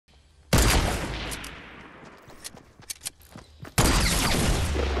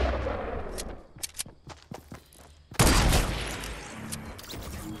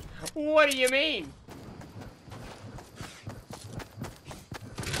What do you mean?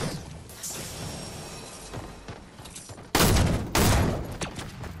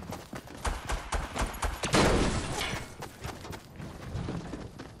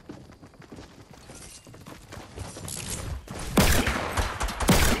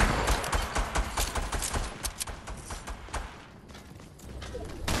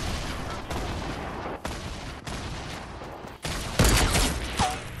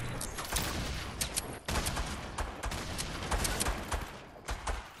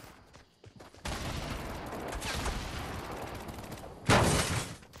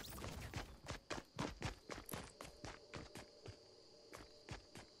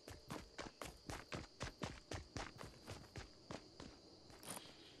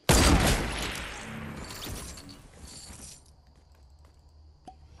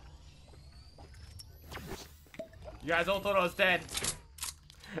 You guys all thought I was dead.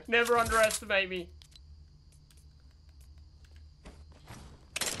 Never underestimate me.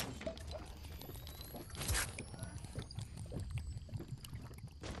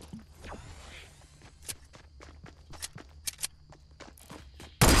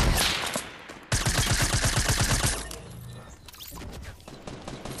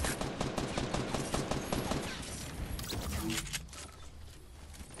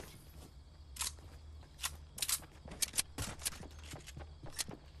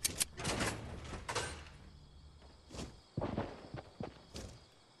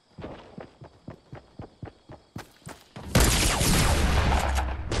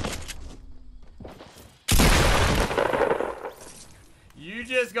 You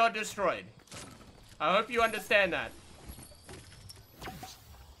just got destroyed. I hope you understand that.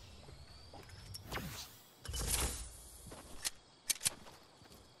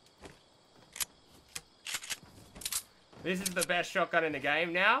 This is the best shotgun in the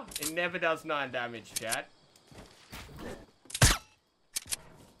game now. It never does 9 damage, chat.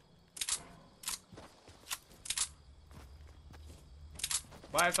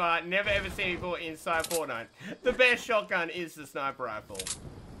 By far, never ever seen before inside Fortnite. The best shotgun is the sniper rifle.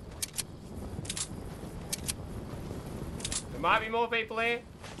 There might be more people here,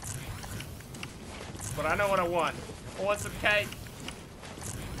 but I know what I want. I want some cake.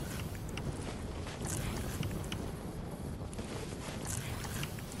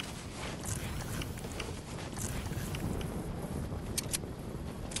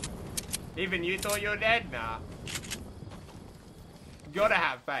 Even you thought you were dead? Nah. You gotta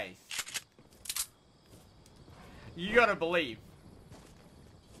have faith. You gotta believe.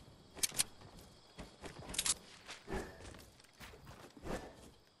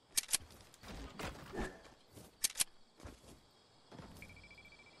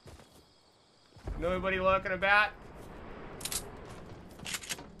 Nobody lurking about?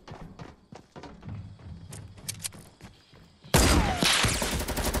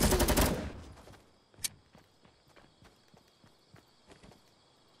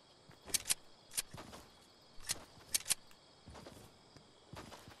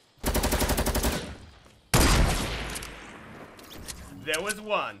 There was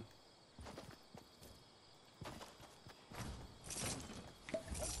one.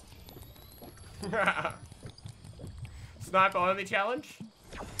 Sniper only challenge?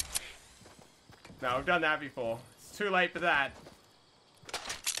 No, we've done that before. It's too late for that.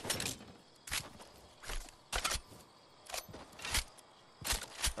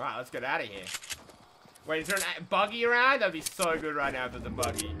 Alright, let's get out of here. Wait, is there a buggy around? That'd be so good right now if there's a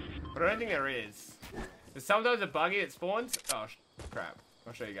buggy. But I don't think there is. There's sometimes a buggy that spawns. Oh, crap.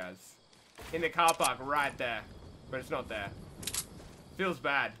 I'll show you guys. In the car park right there. But it's not there. Feels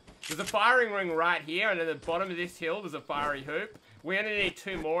bad. There's a firing ring right here, and at the bottom of this hill, there's a fiery hoop. We only need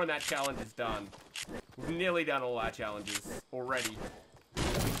 2 more, and that challenge is done. We've nearly done all our challenges already.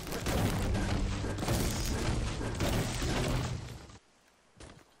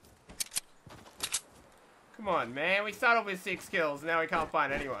 Come on, man. We started with 6 kills, and now we can't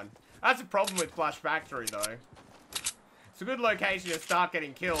find anyone. That's a problem with Plush Factory, though. It's a good location to start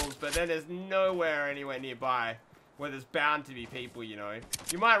getting kills, but then there's nowhere anywhere nearby where there's bound to be people, you know.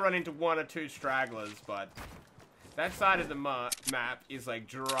 You might run into 1 or 2 stragglers, but that side of the map is like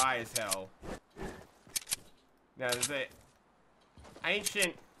dry as hell. Now there's an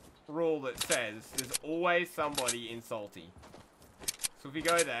ancient rule that says there's always somebody in Salty. So if you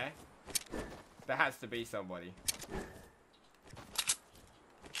go there, there has to be somebody.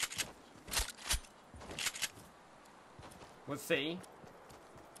 Let's see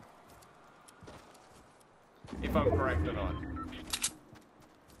if I'm correct or not.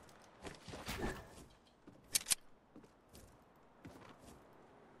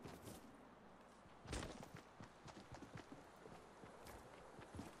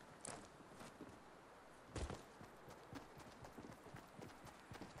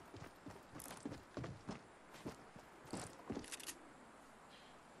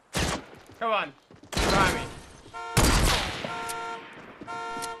 Come on. Try me.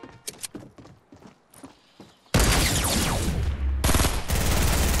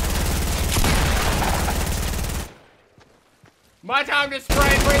 My time to spray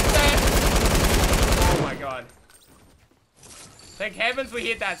and reset. Oh my god. Thank heavens we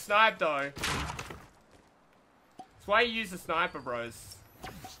hit that snipe though. That's why you use the sniper, bros.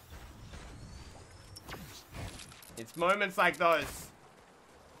 It's moments like those.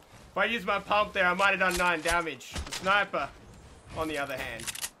 If I used my pump there, I might have done 9 damage. The sniper, on the other hand,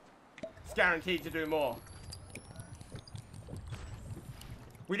 is guaranteed to do more.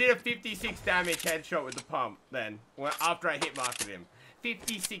 We did a 56 damage headshot with the pump then, after I hit marked him.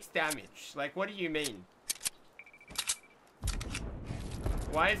 56 damage. Like, what do you mean?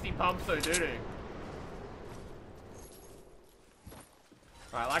 Why is the pump so doo-doo?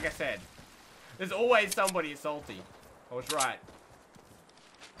 Alright, like I said, there's always somebody salty. I was right.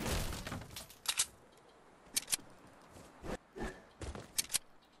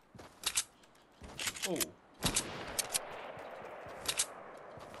 Ooh.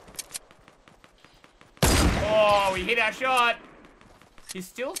 Oh, we hit our shot. He's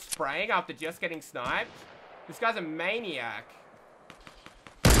still spraying after just getting sniped. This guy's a maniac.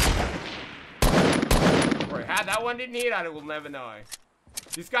 Bro, how that one didn't hit, I will never know.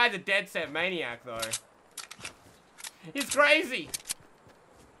 This guy's a dead set maniac, though. He's crazy.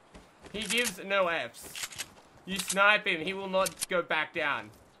 He gives no Fs. You snipe him, he will not go back down.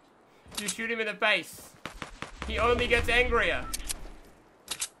 You shoot him in the face, he only gets angrier.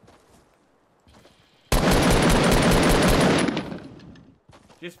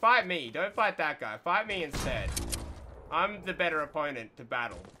 Just fight me. Don't fight that guy. Fight me instead. I'm the better opponent to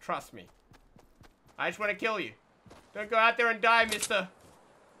battle. Trust me. I just want to kill you. Don't go out there and die, mister.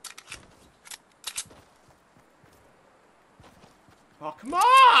 Oh, come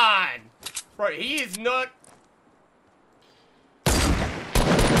on! Bro, he is not... This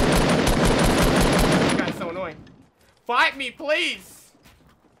guy's so annoying. Fight me, please!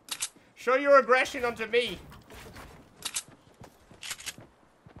 Show your aggression onto me.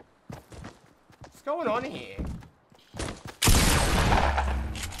 What's going on here?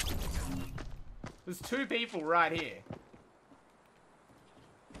 There's 2 people right here.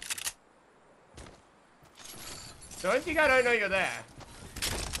 Don't think I don't know you're there.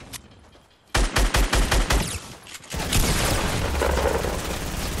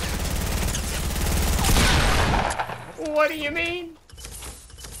 What do you mean?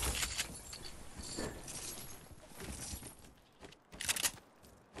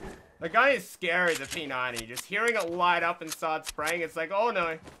 The guy is scary, the P90. Just hearing it light up and start spraying, it's like, oh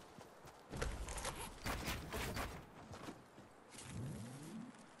no.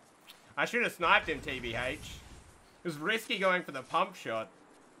 I should have sniped him, TBH. It was risky going for the pump shot.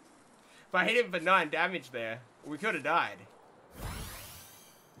 If I hit him for 9 damage there, we could have died.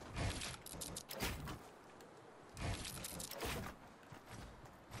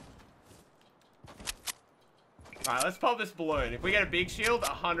 Alright, let's pop this balloon. If we get a big shield,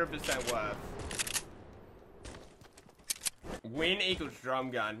 100% worth. Win equals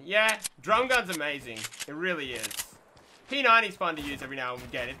drum gun. Yeah, drum gun's amazing. It really is. P90's fun to use every now and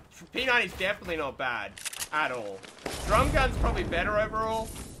again. P90's definitely not bad at all. Drum gun's probably better overall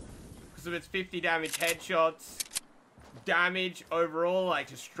because of its 50 damage headshots, damage overall, like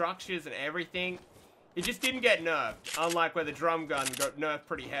to structures and everything. It just didn't get nerfed, unlike where the drum gun got nerfed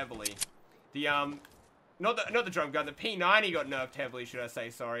pretty heavily. The not the drum gun, the P90 got nerfed heavily, should I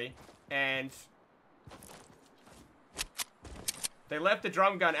say, sorry. And they left the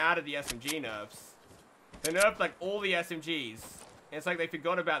drum gun out of the SMG nerfs. They nerfed like all the SMGs. And it's like they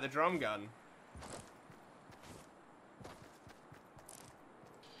forgot about the drum gun.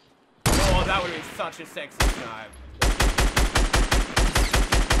 Oh, that would have been such a sexy snipe.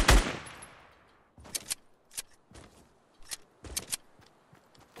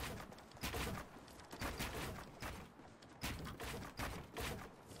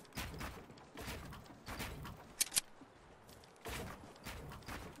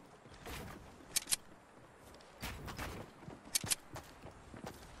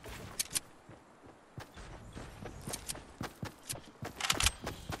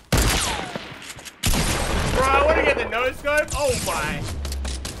 No scope? Oh my.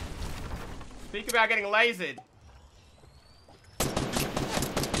 Speak about getting lasered.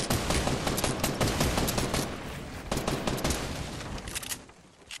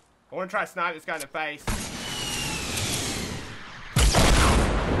 I want to try to snipe this guy in the face.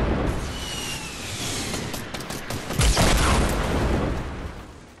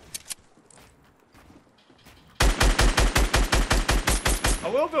 I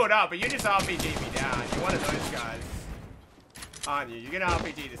will build up, but you just RPG me down. You're one of those guys. Aren't you? You're gonna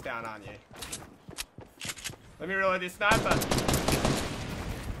RPG this down, aren't you? Let me reload this sniper.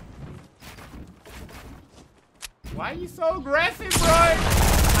 Why are you so aggressive, bro? I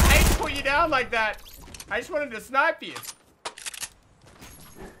hate to put you down like that. I just wanted to snipe you.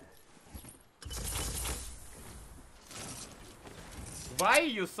 Why are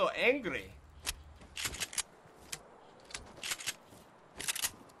you so angry?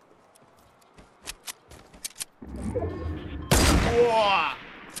 Whoa.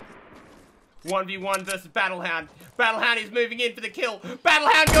 1v1 versus Battlehound. Battlehound is moving in for the kill.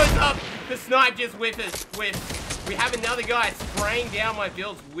 Battlehound goes up. The snipe just whiffs. We have another guy spraying down my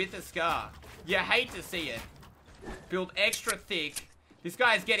builds with a scar. You hate to see it. Build extra thick. This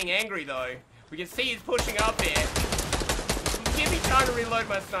guy is getting angry though. We can see he's pushing up here. Give me time to reload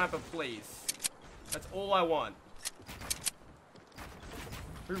my sniper, please. That's all I want.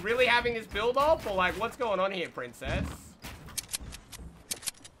 We're really having this build off? Or like, what's going on here, princess?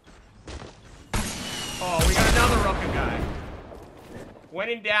 Oh, we got another rocket guy. When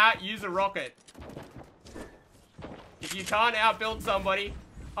in doubt, use a rocket. If you can't outbuild somebody,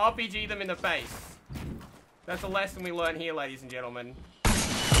 RPG them in the face. That's a lesson we learn here, ladies and gentlemen.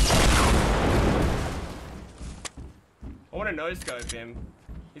 I want to no-scope him.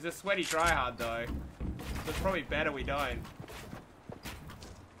 He's a sweaty tryhard, though. So it's probably better we don't.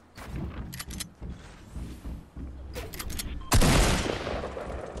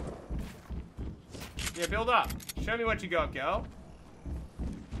 Yeah, build up. Show me what you got, girl.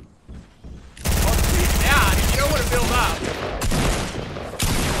 I'll shoot you down if you don't want to build up.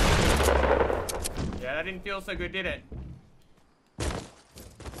 Yeah, that didn't feel so good, did it?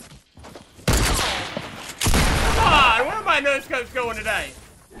 Come on! Where are my no-scopes going today?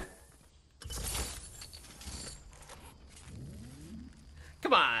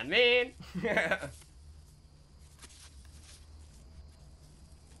 Come on, man.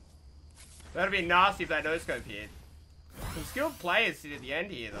 That'd be nasty if that no-scope hit. Some skilled players sit at the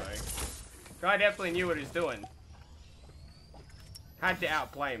end here, though. Guy definitely knew what he was doing. Had to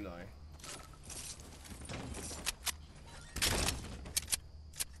outplay him, though.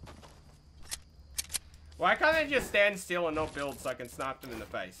 Why can't they just stand still and not build so I can snipe them in the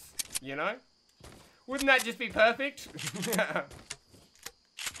face? You know? Wouldn't that just be perfect?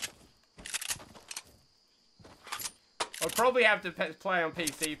 I'll probably have to play on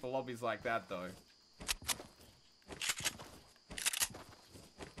PC for lobbies like that, though. Are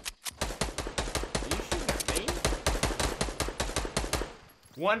you shooting at me?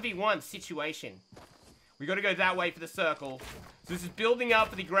 1v1 situation. We gotta go that way for the circle. So this is building up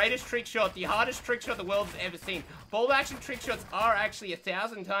for the greatest trick shot, the hardest trick shot the world's ever seen. Bolt action trick shots are actually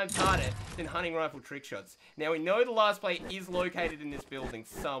 1,000 times harder than hunting rifle trick shots. Now we know the last player is located in this building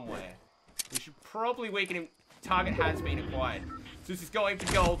somewhere. We should probably weaken him. Target has been acquired. Zeus is going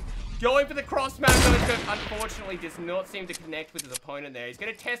for gold. Going for the cross-map no-scope. Unfortunately, does not seem to connect with his opponent there. He's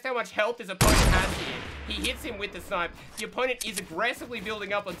going to test how much health his opponent has here. He hits him with the snipe. The opponent is aggressively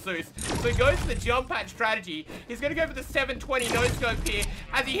building up on Zeus. So he goes for the jump pad strategy. He's going to go for the 720 no-scope here.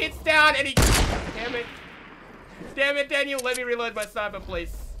 As he hits down and he... Damn it. Damn it, Daniel. Let me reload my sniper,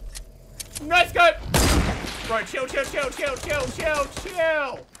 please. No-scope! Bro, chill.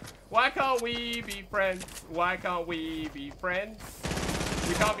 Why can't we be friends? Why can't we be friends?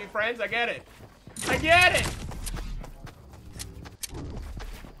 We can't be friends? I get it. I get it!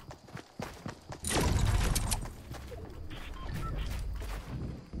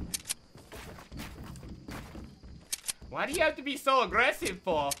 Why do you have to be so aggressive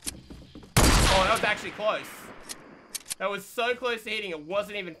for? Oh, that was actually close. That was so close to hitting, it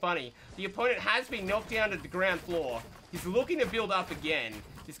wasn't even funny. The opponent has been knocked down to the ground floor. He's looking to build up again.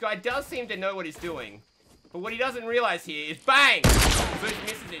 This guy does seem to know what he's doing. But what he doesn't realize here is bang! Zeus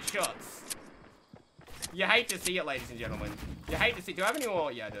misses his shots. You hate to see it, ladies and gentlemen. You hate to see. Do I have any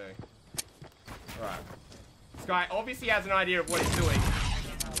more? Yeah, I do. Alright. This guy obviously has an idea of what he's doing.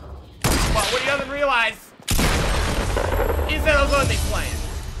 But what he doesn't realize is that I was only playing.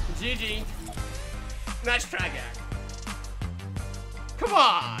 GG. Nice try, guy. Come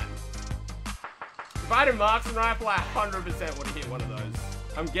on! If I had a marksman rifle, I 100% would have hit one of those.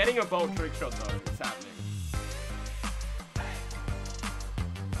 I'm getting a bolt trick shot though. It's happening.